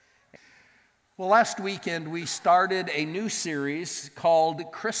Well, last weekend we started a new series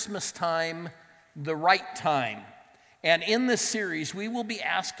called Christmas Time, the Right Time. And in this series, we will be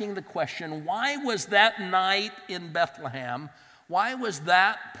asking the question, why was that night in Bethlehem, why was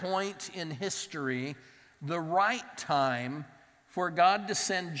that point in history the right time for God to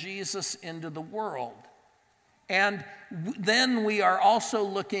send Jesus into the world? And then we are also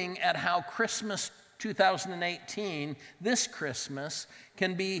looking at how Christmas 2018, this Christmas,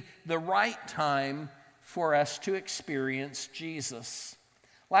 can be the right time for us to experience Jesus.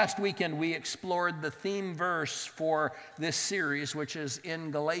 Last weekend, we explored the theme verse for this series, which is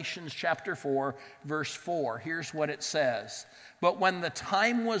in Galatians chapter 4, verse 4. Here's what it says. But when the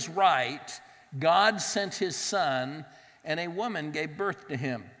time was right, God sent his son, and a woman gave birth to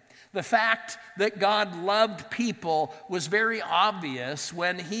him. The fact that God loved people was very obvious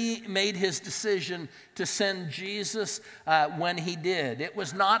when he made his decision to send Jesus when he did. It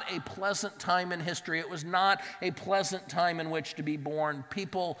was not a pleasant time in history. It was not a pleasant time in which to be born.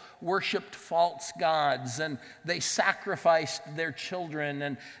 People worshiped false gods, and they sacrificed their children,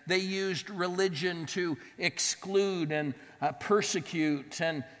 and they used religion to exclude and persecute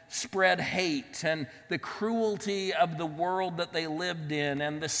and spread hate, and the cruelty of the world that they lived in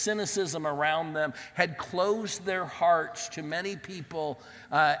and the cynicism around them had closed their hearts to many people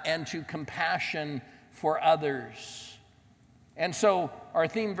and to compassion for others. And so our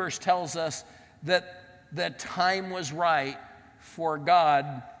theme verse tells us that the time was right for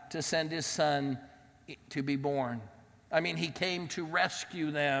God to send his son to be born. I mean, he came to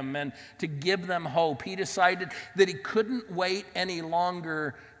rescue them and to give them hope. He decided that he couldn't wait any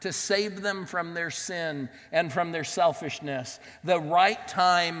longer to save them from their sin and from their selfishness. The right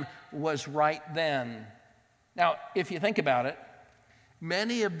time was right then. Now, if you think about it,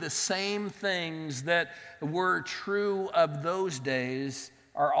 many of the same things that were true of those days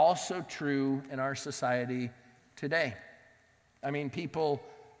are also true in our society today. I mean, people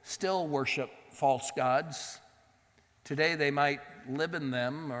still worship false gods. Today they might live in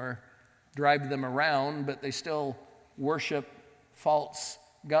them or drive them around, but they still worship false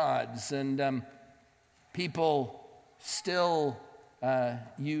gods. And people still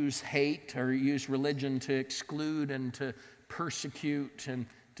use hate or use religion to exclude and to persecute and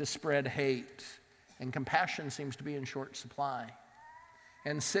to spread hate. And compassion seems to be in short supply.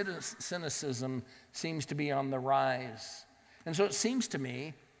 And cynicism seems to be on the rise. And so it seems to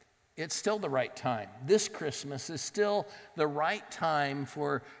me it's still the right time. This Christmas is still the right time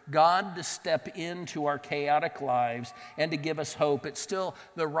for God to step into our chaotic lives and to give us hope. It's still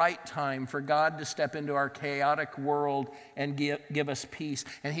the right time for God to step into our chaotic world and give us peace.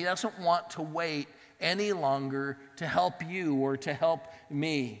 And he doesn't want to wait any longer to help you or to help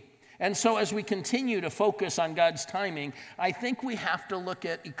me. And so as we continue to focus on God's timing, I think we have to look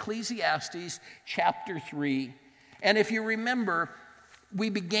at Ecclesiastes chapter 3. And if you remember, we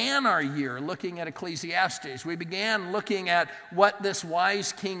began our year looking at Ecclesiastes. We began looking at what this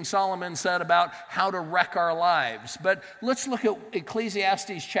wise King Solomon said about how to wreck our lives. But let's look at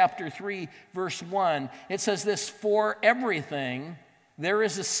Ecclesiastes chapter 3, verse 1. It says this, "For everything there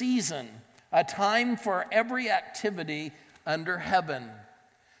is a season, a time for every activity under heaven."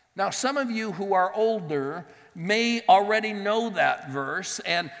 Now, some of you who are older may already know that verse,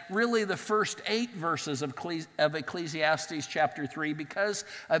 and really the first 8 verses of Ecclesiastes chapter 3 because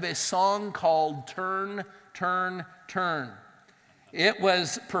of a song called Turn, Turn, Turn. It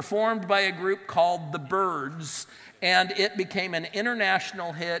was performed by a group called the Byrds, and it became an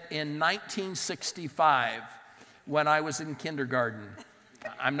international hit in 1965 when I was in kindergarten.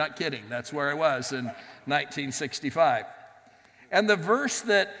 I'm not kidding, that's where I was in 1965. And the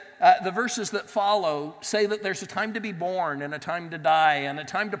verses that follow say that there's a time to be born and a time to die and a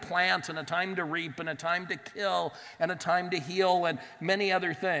time to plant and a time to reap and a time to kill and a time to heal and many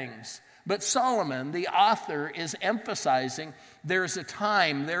other things. But Solomon, the author, is emphasizing there's a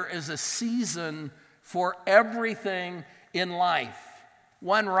time, there is a season for everything in life.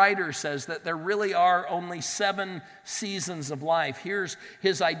 One writer says that there really are only 7 seasons of life. Here's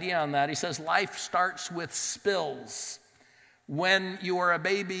his idea on that. He says life starts with spills. When you are a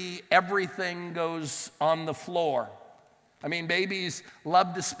baby, everything goes on the floor. I mean, babies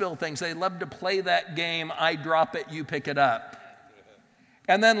love to spill things. They love to play that game, I drop it, you pick it up.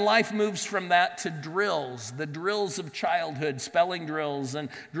 And then life moves from that to drills, the drills of childhood, spelling drills, and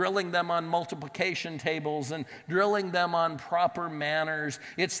drilling them on multiplication tables, and drilling them on proper manners.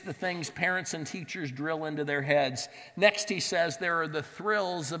 It's the things parents and teachers drill into their heads. Next, he says, there are the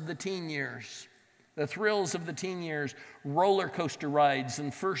thrills of the teen years. The thrills of the teen years, roller coaster rides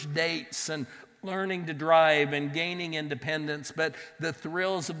and first dates and learning to drive and gaining independence, but the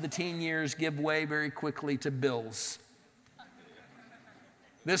thrills of the teen years give way very quickly to bills.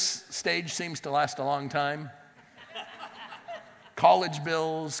 This stage seems to last a long time. College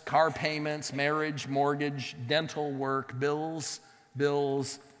bills, car payments, marriage, mortgage, dental work, bills,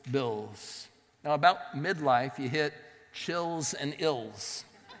 bills, bills. Now, about midlife, you hit chills and ills.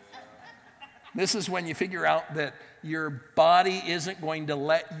 This is when you figure out that your body isn't going to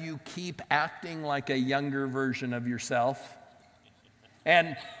let you keep acting like a younger version of yourself.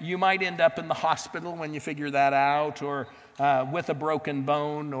 And you might end up in the hospital when you figure that out, or with a broken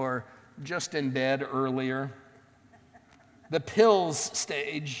bone, or just in bed earlier. The pills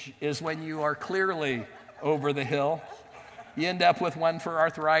stage is when you are clearly over the hill. You end up with one for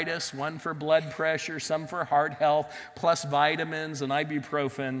arthritis, one for blood pressure, some for heart health, plus vitamins and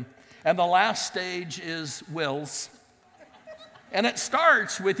ibuprofen. And the last stage is wills. And it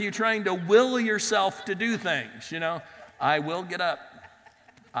starts with you trying to will yourself to do things. I will get up.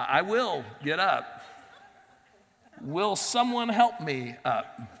 I will get up. Will someone help me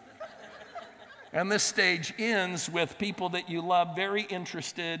up? And this stage ends with people that you love very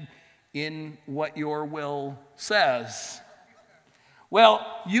interested in what your will says. Well,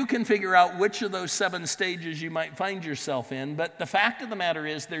 you can figure out which of those 7 stages you might find yourself in, but the fact of the matter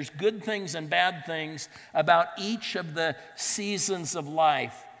is there's good things and bad things about each of the seasons of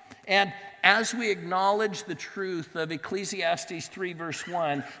life. And as we acknowledge the truth of Ecclesiastes 3 verse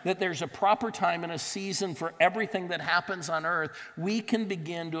 1, that there's a proper time and a season for everything that happens on earth, we can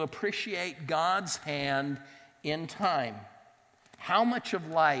begin to appreciate God's hand in time. How much of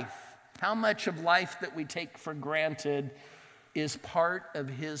life that we take for granted is part of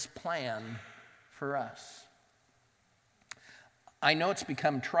His plan for us. I know it's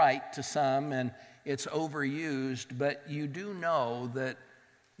become trite to some and it's overused, but you do know that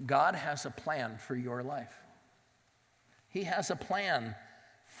God has a plan for your life. He has a plan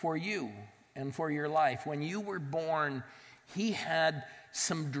for you and for your life. When you were born, He had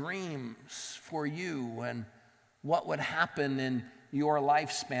some dreams for you and what would happen in your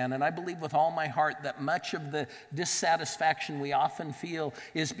lifespan. And I believe with all my heart that much of the dissatisfaction we often feel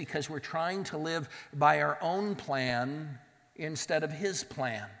is because we're trying to live by our own plan instead of His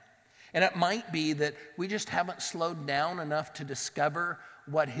plan. And it might be that we just haven't slowed down enough to discover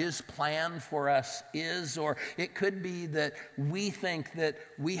what His plan for us is, or it could be that we think that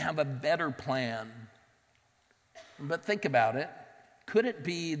we have a better plan. But think about it. Could it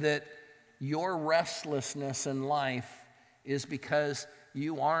be that your restlessness in life is because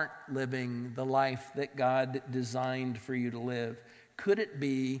you aren't living the life that God designed for you to live? Could it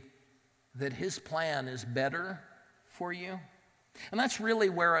be that His plan is better for you? And that's really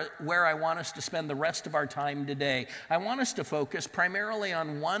where I want us to spend the rest of our time today. I want us to focus primarily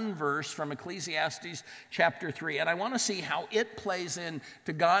on one verse from Ecclesiastes chapter 3, and I want to see how it plays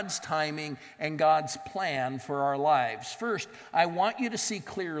into God's timing and God's plan for our lives. First, I want you to see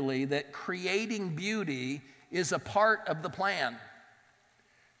clearly that creating beauty is a part of the plan.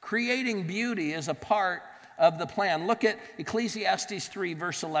 Creating beauty is a part of the plan. Look at Ecclesiastes 3,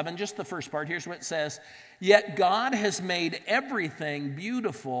 verse 11, just the first part. Here's what it says. Yet God has made everything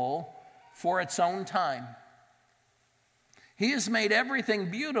beautiful for its own time. He has made everything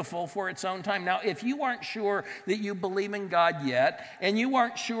beautiful for its own time. Now, if you aren't sure that you believe in God yet, and you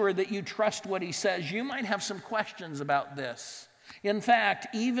aren't sure that you trust what He says, you might have some questions about this. In fact,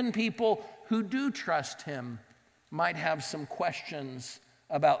 even people who do trust Him might have some questions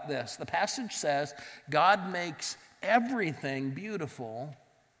about this. The passage says, God makes everything beautiful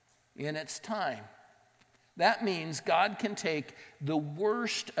in its time. That means God can take the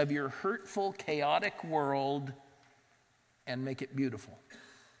worst of your hurtful, chaotic world and make it beautiful.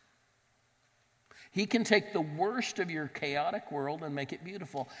 He can take the worst of your chaotic world and make it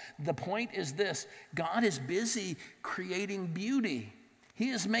beautiful. The point is this: God is busy creating beauty. He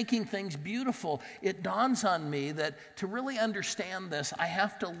is making things beautiful. It dawns on me that to really understand this, I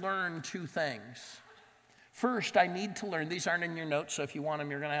have to learn 2 things. First, I need to learn, these aren't in your notes, so if you want them,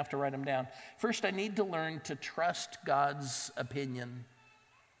 you're going to have to write them down. First, I need to learn to trust God's opinion.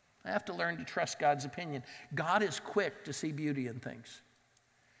 I have to learn to trust God's opinion. God is quick to see beauty in things.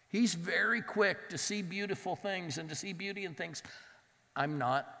 He's very quick to see beautiful things and to see beauty in things I'm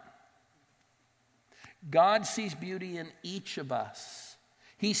not. God sees beauty in each of us.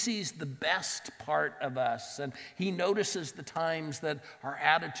 He sees the best part of us, and He notices the times that our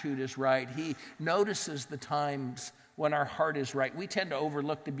attitude is right. He notices the times when our heart is right. We tend to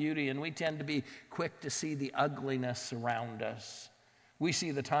overlook the beauty, and we tend to be quick to see the ugliness around us. We see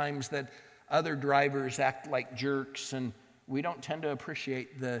the times that other drivers act like jerks, and we don't tend to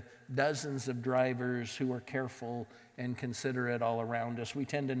appreciate the dozens of drivers who are careful and considerate all around us. We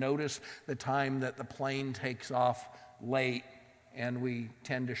tend to notice the time that the plane takes off late, and we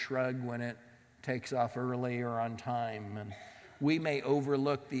tend to shrug when it takes off early or on time. And we may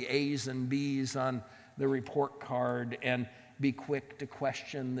overlook the A's and B's on the report card and be quick to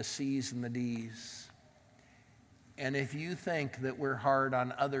question the C's and the D's. And if you think that we're hard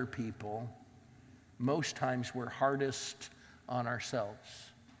on other people, most times we're hardest on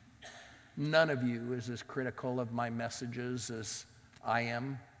ourselves. None of you is as critical of my messages as I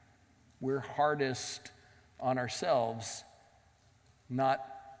am. We're hardest on ourselves, not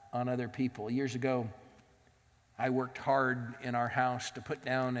on other people. Years ago, I worked hard in our house to put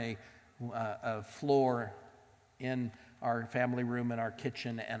down a floor in our family room and our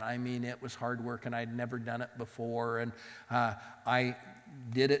kitchen, and I mean, it was hard work, and I'd never done it before, and I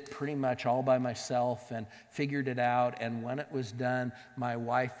did it pretty much all by myself and figured it out, and when it was done, my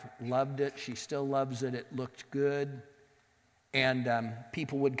wife loved it. She still loves it. It looked good, and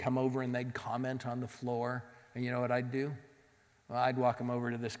people would come over and they'd comment on the floor, and you know what I'd do? Well, I'd walk them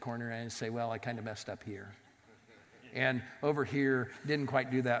over to this corner and say, well, I kind of messed up here. And over here, didn't quite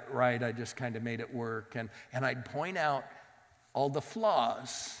do that right. I just kind of made it work. And I'd point out all the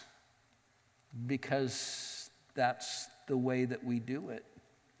flaws because that's the way that we do it,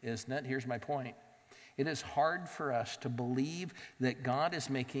 isn't it? Here's my point. It is hard for us to believe that God is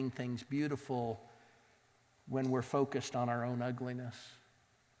making things beautiful when we're focused on our own ugliness,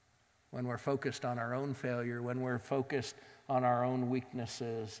 when we're focused on our own failure, when we're focused on our own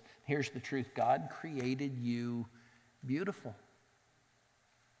weaknesses. Here's the truth. God created you beautiful.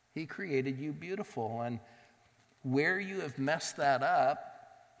 He created you beautiful. And where you have messed that up,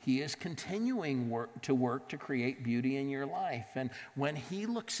 He is continuing to work to create beauty in your life. And when He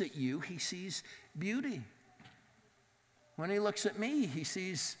looks at you, He sees beauty. When He looks at me, He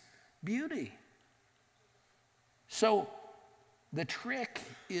sees beauty. So the trick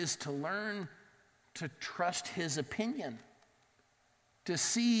is to learn to trust His opinion, to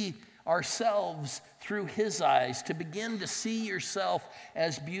see ourselves through His eyes, to begin to see yourself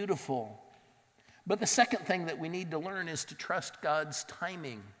as beautiful. But the second thing that we need to learn is to trust God's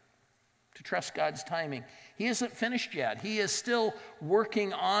timing. To trust God's timing. He isn't finished yet. He is still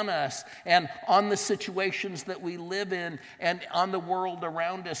working on us and on the situations that we live in and on the world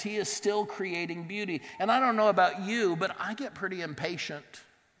around us. He is still creating beauty. And I don't know about you, but I get pretty impatient.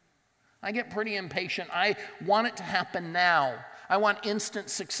 I want it to happen now. I want instant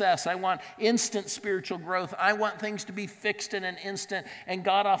success. I want instant spiritual growth. I want things to be fixed in an instant, and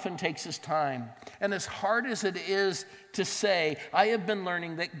God often takes His time. And as hard as it is to say, I have been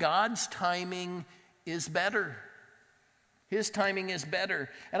learning that God's timing is better. His timing is better,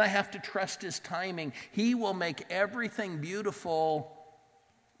 and I have to trust His timing. He will make everything beautiful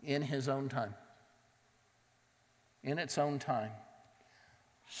in His own time. In its own time.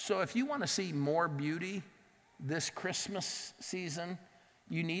 So if you want to see more beauty this Christmas season,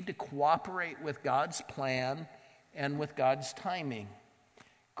 you need to cooperate with God's plan and with God's timing.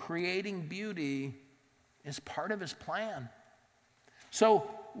 Creating beauty is part of His plan. So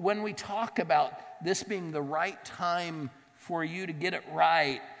when we talk about this being the right time for you to get it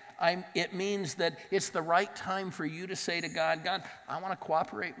right, it means that it's the right time for you to say to God, God, I want to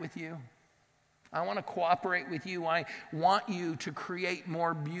cooperate with you. I want to cooperate with you. I want you to create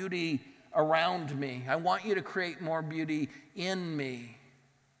more beauty around me. I want you to create more beauty in me.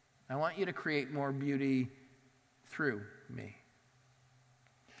 I want you to create more beauty through me.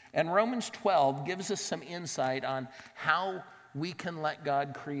 And Romans 12 gives us some insight on how we can let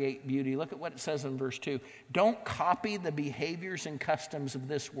God create beauty. Look at what it says in verse 2. Don't copy the behaviors and customs of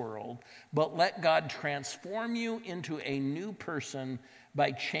this world, but let God transform you into a new person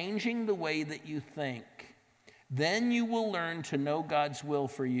by changing the way that you think. Then you will learn to know God's will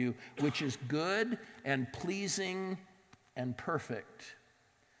for you, which is good and pleasing and perfect.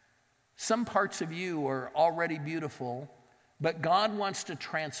 Some parts of you are already beautiful, but God wants to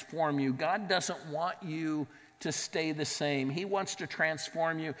transform you. God doesn't want you to stay the same. He wants to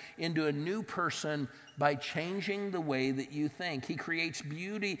transform you into a new person by changing the way that you think. He creates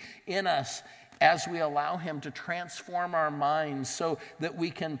beauty in us as we allow Him to transform our minds so that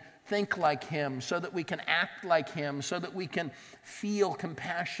we can think like Him, so that we can act like Him, so that we can feel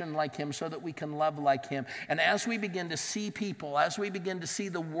compassion like Him, so that we can love like Him. And as we begin to see people, as we begin to see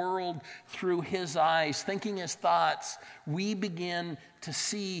the world through His eyes, thinking His thoughts, we begin to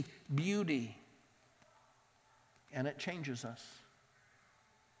see beauty. And it changes us.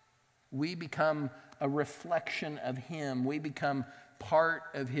 We become a reflection of Him. We become part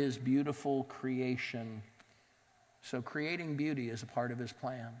of His beautiful creation. So creating beauty is a part of his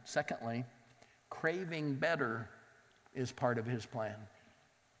plan. Secondly, craving better is part of his plan.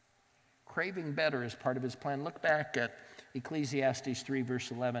 Craving better is part of his plan. Look back at Ecclesiastes 3,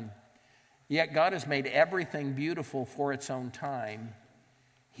 verse 11. Yet God has made everything beautiful for its own time.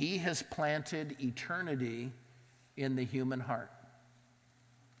 He has planted eternity in the human heart.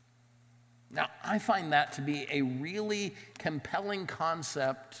 Now, I find that to be a really compelling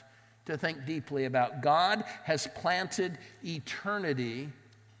concept to think deeply about. God has planted eternity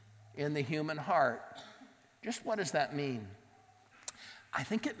in the human heart. Just what does that mean? I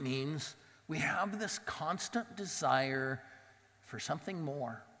think it means we have this constant desire for something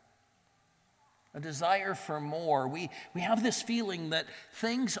more. A desire for more. We have this feeling that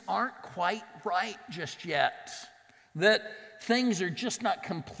things aren't quite right just yet. That things are just not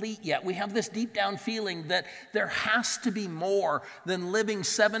complete yet. We have this deep down feeling that there has to be more than living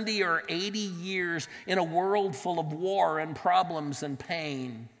 70 or 80 years in a world full of war and problems and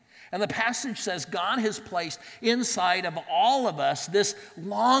pain. And the passage says God has placed inside of all of us this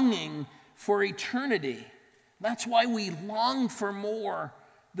longing for eternity. That's why we long for more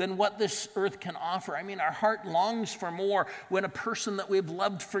than what this earth can offer. I mean, our heart longs for more when a person that we've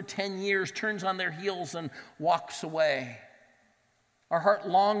loved for 10 years turns on their heels and walks away. Our heart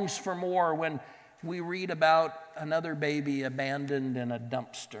longs for more when we read about another baby abandoned in a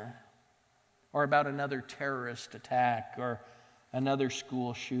dumpster, or about another terrorist attack, or another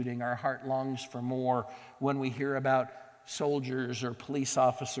school shooting. Our heart longs for more when we hear about soldiers or police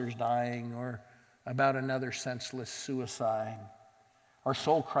officers dying, or about another senseless suicide. Our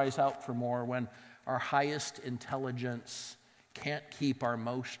soul cries out for more when our highest intelligence can't keep our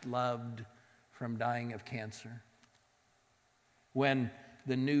most loved from dying of cancer. When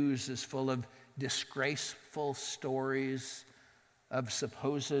the news is full of disgraceful stories of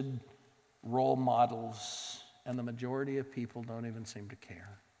supposed role models, and the majority of people don't even seem to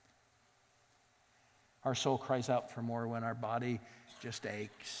care. Our soul cries out for more when our body just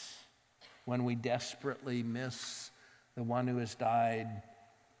aches, when we desperately miss the one who has died,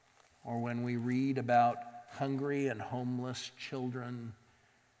 or when we read about hungry and homeless children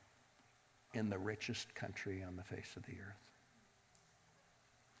in the richest country on the face of the earth.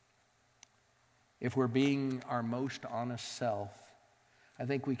 If we're being our most honest self, I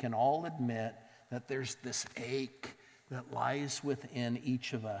think we can all admit that there's this ache that lies within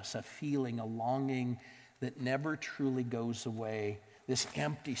each of us, a feeling, a longing that never truly goes away, this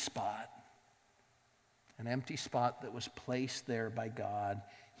empty spot. An empty spot that was placed there by God.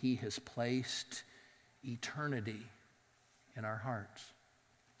 He has placed eternity in our hearts.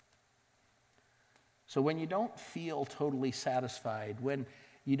 So when you don't feel totally satisfied, when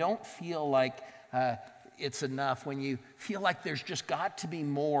you don't feel like it's enough, when you feel like there's just got to be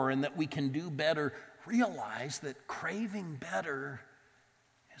more and that we can do better, realize that craving better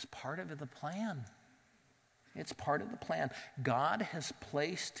is part of the plan. It's part of the plan. God has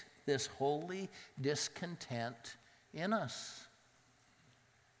placed this holy discontent in us.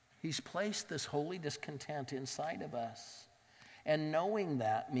 He's placed this holy discontent inside of us. And knowing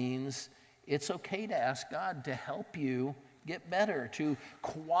that means it's okay to ask God to help you get better, to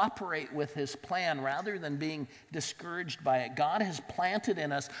cooperate with his plan rather than being discouraged by it. God has planted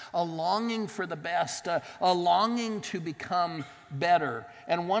in us a longing for the best, a longing to become better.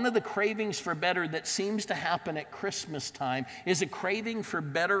 And one of the cravings for better that seems to happen at Christmas time is a craving for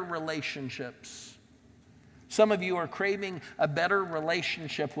better relationships. Some of you are craving a better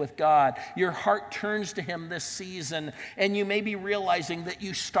relationship with God. Your heart turns to him this season, and you may be realizing that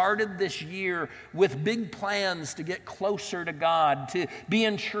you started this year with big plans to get closer to God, to be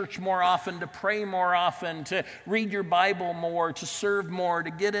in church more often, to pray more often, to read your Bible more, to serve more, to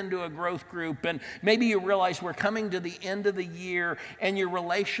get into a growth group. And maybe you realize we're coming to the end of the year, and your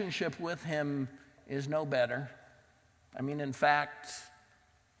relationship with him is no better. I mean, in fact,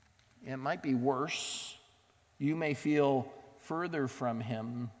 it might be worse. You may feel further from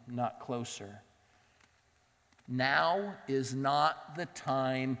him, not closer. Now is not the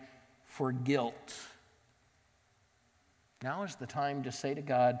time for guilt. Now is the time to say to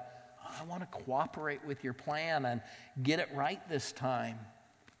God, I want to cooperate with your plan and get it right this time.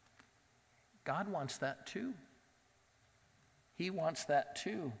 God wants that too. He wants that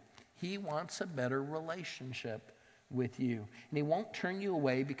too. He wants a better relationship with you. And he won't turn you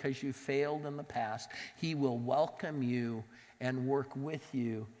away because you failed in the past. He will welcome you and work with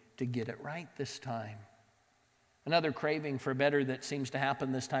you to get it right this time. Another craving for better that seems to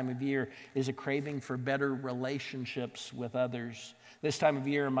happen this time of year is a craving for better relationships with others. This time of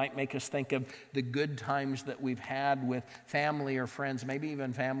year might make us think of the good times that we've had with family or friends, maybe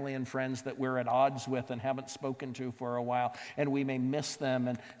even family and friends that we're at odds with and haven't spoken to for a while, and we may miss them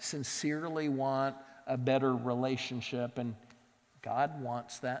and sincerely want a better relationship, and God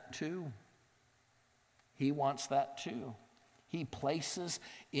wants that too. He wants that too. He places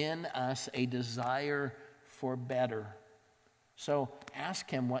in us a desire for better. So ask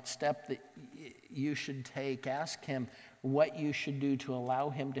him what step that you should take. Ask him what you should do to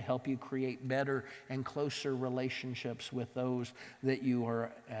allow him to help you create better and closer relationships with those that you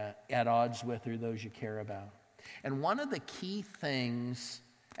are at odds with or those you care about. And one of the key things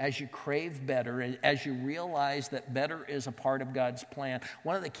as you crave better, as you realize that better is a part of God's plan,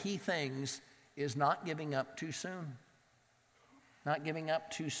 one of the key things is not giving up too soon. Not giving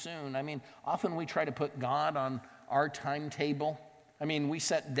up too soon. I mean, often we try to put God on our timetable. I mean, we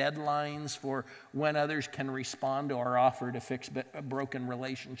set deadlines for when others can respond to our offer to fix a broken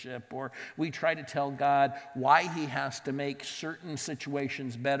relationship, or we try to tell God why he has to make certain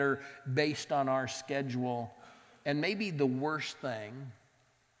situations better based on our schedule. And maybe the worst thing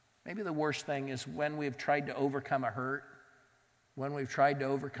is when we've tried to overcome a hurt, when we've tried to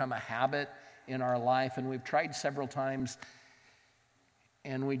overcome a habit in our life, and we've tried several times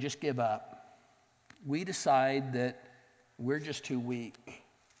and we just give up. We decide that we're just too weak.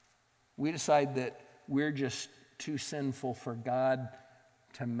 We decide that we're just too sinful for God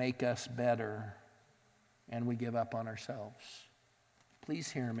to make us better, and we give up on ourselves.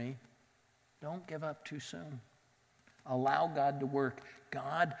 Please hear me. Don't give up too soon. Allow God to work.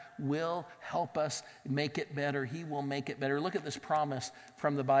 God will help us make it better. He will make it better. Look at this promise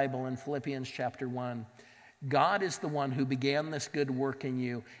from the Bible in Philippians chapter 1. God is the one who began this good work in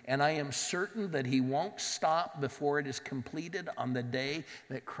you, and I am certain that he won't stop before it is completed on the day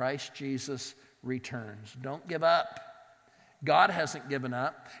that Christ Jesus returns. Don't give up. God hasn't given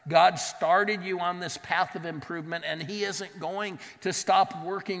up. God started you on this path of improvement, and he isn't going to stop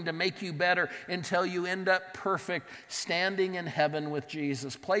working to make you better until you end up perfect, standing in heaven with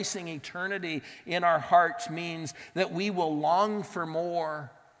Jesus. Placing eternity in our hearts means that we will long for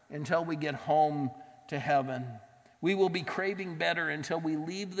more until we get home to heaven. We will be craving better until we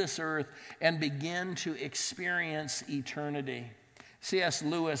leave this earth and begin to experience eternity. C.S.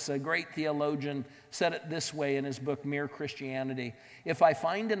 Lewis, a great theologian, said it this way in his book, Mere Christianity. If I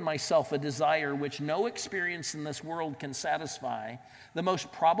find in myself a desire which no experience in this world can satisfy, the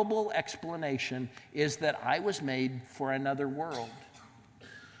most probable explanation is that I was made for another world.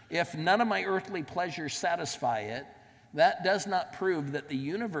 If none of my earthly pleasures satisfy it, that does not prove that the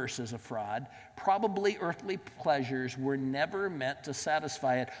universe is a fraud. Probably earthly pleasures were never meant to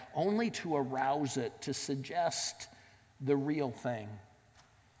satisfy it, only to arouse it, to suggest the real thing.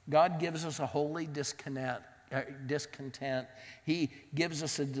 God gives us a holy discontent. He gives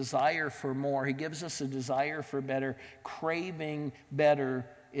us a desire for more. He gives us a desire for better. Craving better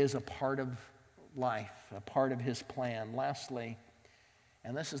is a part of life, a part of his plan. Lastly,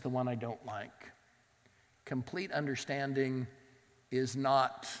 and this is the one I don't like, complete understanding is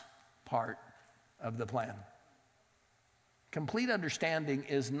not part of the plan. Complete understanding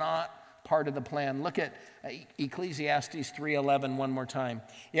is not part of the plan. Look at Ecclesiastes 3:11 one more time.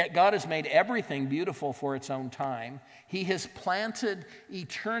 Yet God has made everything beautiful for its own time. He has planted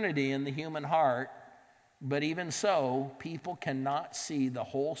eternity in the human heart, but even so, people cannot see the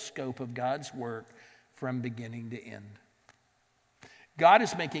whole scope of God's work from beginning to end. God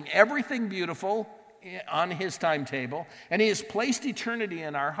is making everything beautiful on his timetable, and he has placed eternity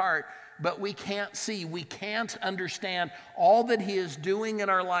in our heart, but we can't see, we can't understand all that he is doing in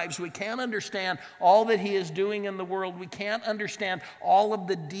our lives. We can't understand all that he is doing in the world. We can't understand all of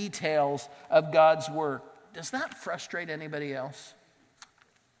the details of God's work. Does that frustrate anybody else?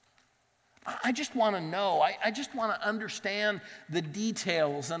 I just want to know. I just want to understand the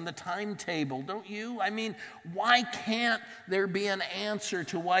details and the timetable, don't you? I mean, why can't there be an answer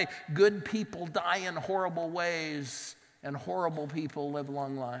to why good people die in horrible ways and horrible people live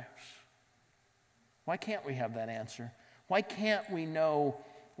long lives? Why can't we have that answer? Why can't we know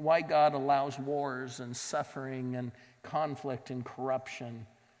why God allows wars and suffering and conflict and corruption?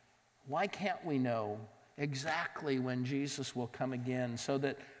 Why can't we know exactly when Jesus will come again so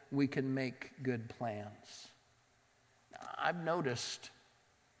that we can make good plans? I've noticed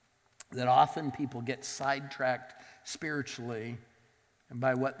that often people get sidetracked spiritually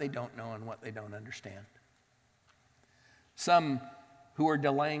by what they don't know and what they don't understand. Some who are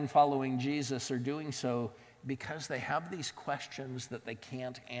delaying following Jesus are doing so because they have these questions that they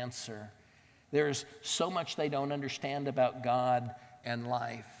can't answer. There's so much they don't understand about God and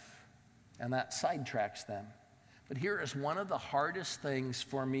life, and that sidetracks them. But here is one of the hardest things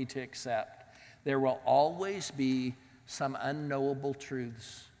for me to accept. There will always be some unknowable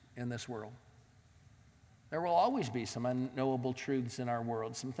truths in this world. There will always be some unknowable truths in our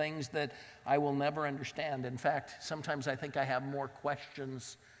world, some things that I will never understand. In fact, sometimes I think I have more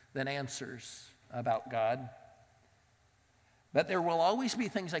questions than answers about God. But there will always be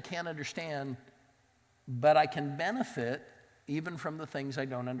things I can't understand, but I can benefit even from the things I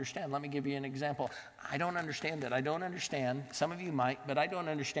don't understand. Let me give you an example. I don't understand it. I don't understand, some of you might, but I don't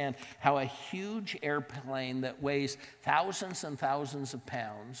understand how a huge airplane that weighs thousands and thousands of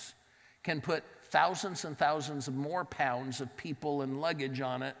pounds can put thousands and thousands of more pounds of people and luggage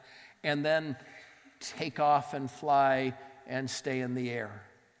on it and then take off and fly and stay in the air.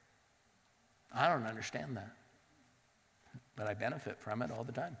 I don't understand that. But I benefit from it all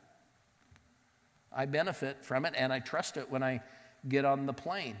the time. I benefit from it, and I trust it when I get on the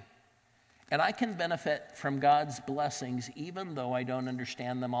plane. And I can benefit from God's blessings even though I don't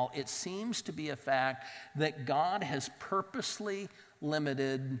understand them all. It seems to be a fact that God has purposely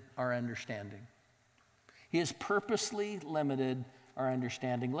limited our understanding. He has purposely limited our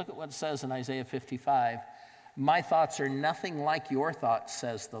understanding. Look at what it says in Isaiah 55. My thoughts are nothing like your thoughts,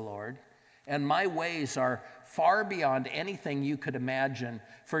 says the Lord, and my ways are far beyond anything you could imagine.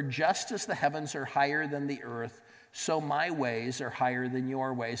 For just as the heavens are higher than the earth, so my ways are higher than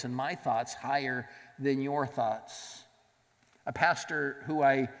your ways, and my thoughts higher than your thoughts. A pastor who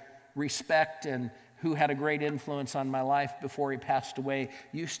I respect and who had a great influence on my life before he passed away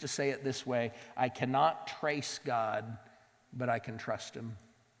used to say it this way: I cannot trace God, but I can trust him.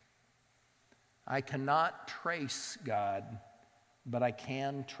 I cannot trace God, but I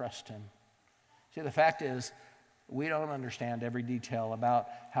can trust him. See, the fact is, we don't understand every detail about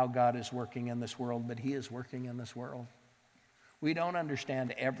how God is working in this world, but he is working in this world. We don't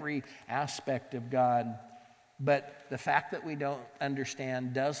understand every aspect of God, but the fact that we don't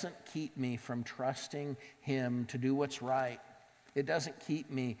understand doesn't keep me from trusting him to do what's right. It doesn't keep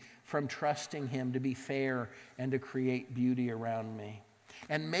me from trusting him to be fair and to create beauty around me.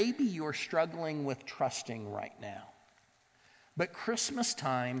 And maybe you're struggling with trusting right now. But Christmas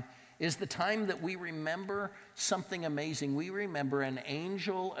time is the time that we remember something amazing. We remember an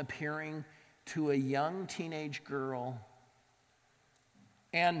angel appearing to a young teenage girl.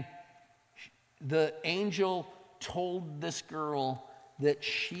 And the angel told this girl that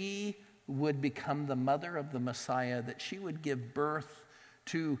she would become the mother of the Messiah, that she would give birth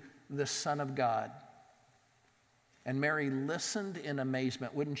to the Son of God. And Mary listened in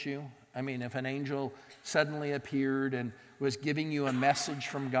amazement, wouldn't you? I mean, if an angel suddenly appeared and was giving you a message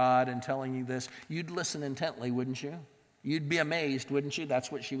from God and telling you this, you'd listen intently, wouldn't you? You'd be amazed, wouldn't you?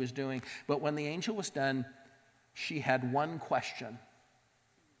 That's what she was doing. But when the angel was done, she had one question.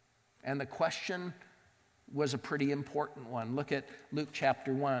 And the question was a pretty important one. Look at Luke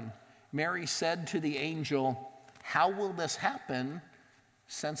chapter 1. Mary said to the angel, "How will this happen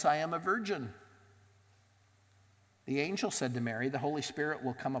since I am a virgin?" The angel said to Mary, "The Holy Spirit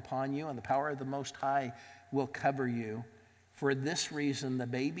will come upon you, and the power of the Most High will cover you. For this reason, the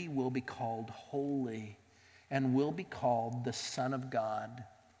baby will be called holy and will be called the Son of God.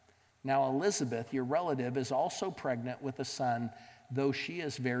 Now, Elizabeth, your relative, is also pregnant with a son, though she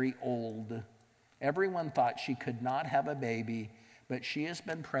is very old. Everyone thought she could not have a baby, but she has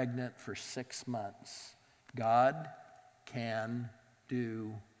been pregnant for 6 months. God can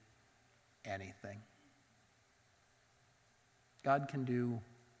do anything." God can do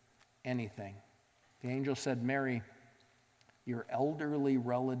anything. The angel said, "Mary, your elderly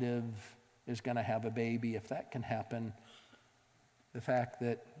relative is going to have a baby. If that can happen, the fact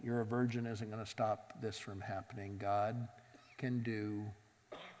that you're a virgin isn't going to stop this from happening. God can do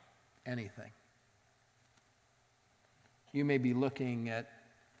anything." You may be looking at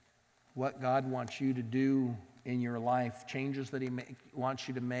what God wants you to do in your life, changes that he wants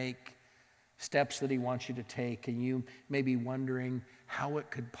you to make, steps that he wants you to take, and you may be wondering how it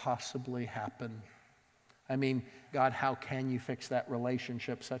could possibly happen. I mean, God, how can you fix that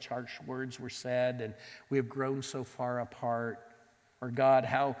relationship? Such harsh words were said, and we have grown so far apart. Or God,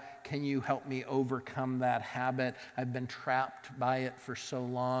 how can you help me overcome that habit? I've been trapped by it for so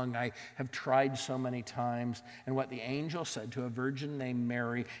long. I have tried so many times. And what the angel said to a virgin named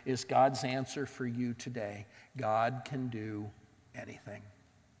Mary is God's answer for you today. God can do anything.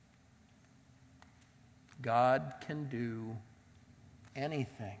 God can do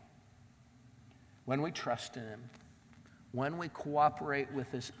anything. When we trust in him, when we cooperate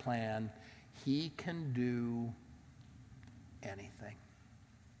with his plan, he can do anything.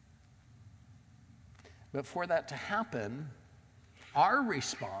 But for that to happen, our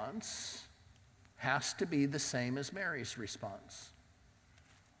response has to be the same as Mary's response.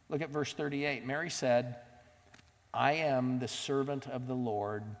 Look at verse 38. Mary said, I am the servant of the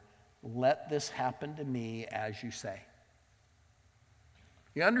Lord. Let this happen to me as you say.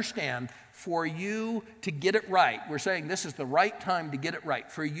 You understand, for you to get it right, we're saying this is the right time to get it right.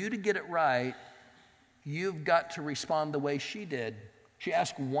 For you to get it right, you've got to respond the way she did. She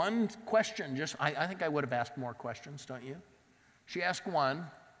asked one question. I think I would have asked more questions, don't you? She asked one,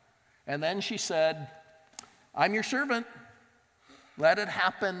 and then she said, I'm your servant. Let it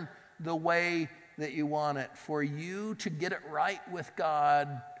happen the way that you want it. For you to get it right with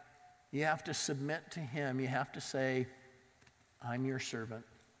God, you have to submit to Him. You have to say, I'm your servant.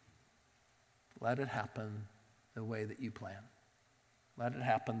 Let it happen the way that you plan. Let it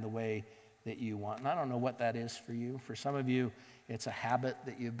happen the way that you want. And I don't know what that is for you. For some of you, it's a habit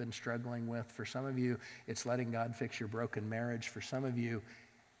that you've been struggling with. For some of you, it's letting God fix your broken marriage. For some of you,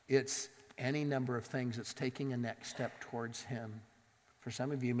 it's any number of things. It's taking a next step towards Him. For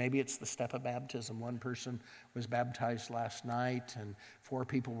some of you, maybe it's the step of baptism. One person was baptized last night, and 4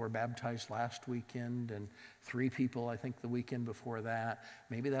 people were baptized last weekend, and 3 people, I think, the weekend before that.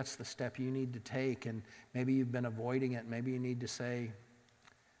 Maybe that's the step you need to take, and maybe you've been avoiding it. Maybe you need to say,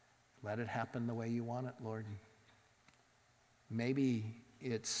 let it happen the way you want it, Lord. Maybe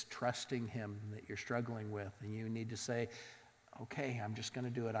it's trusting Him that you're struggling with, and you need to say, okay, I'm just going to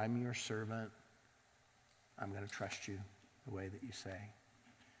do it. I'm your servant. I'm going to trust you the way that you say.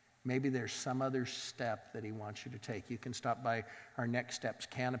 Maybe there's some other step that He wants you to take. You can stop by our Next Steps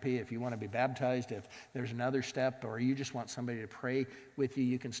canopy if you want to be baptized. If there's another step, or you just want somebody to pray with you,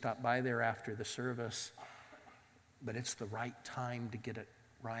 you can stop by there after the service. But it's the right time to get it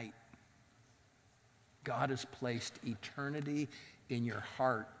right. God has placed eternity in your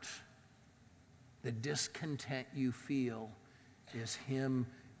heart. The discontent you feel is Him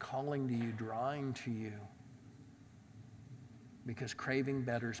calling to you, drawing to you. Because craving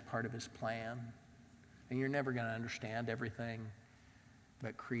better is part of His plan. And you're never going to understand everything.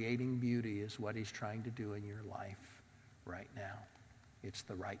 But creating beauty is what He's trying to do in your life right now. It's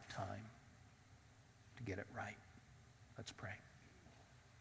the right time to get it right. Let's pray.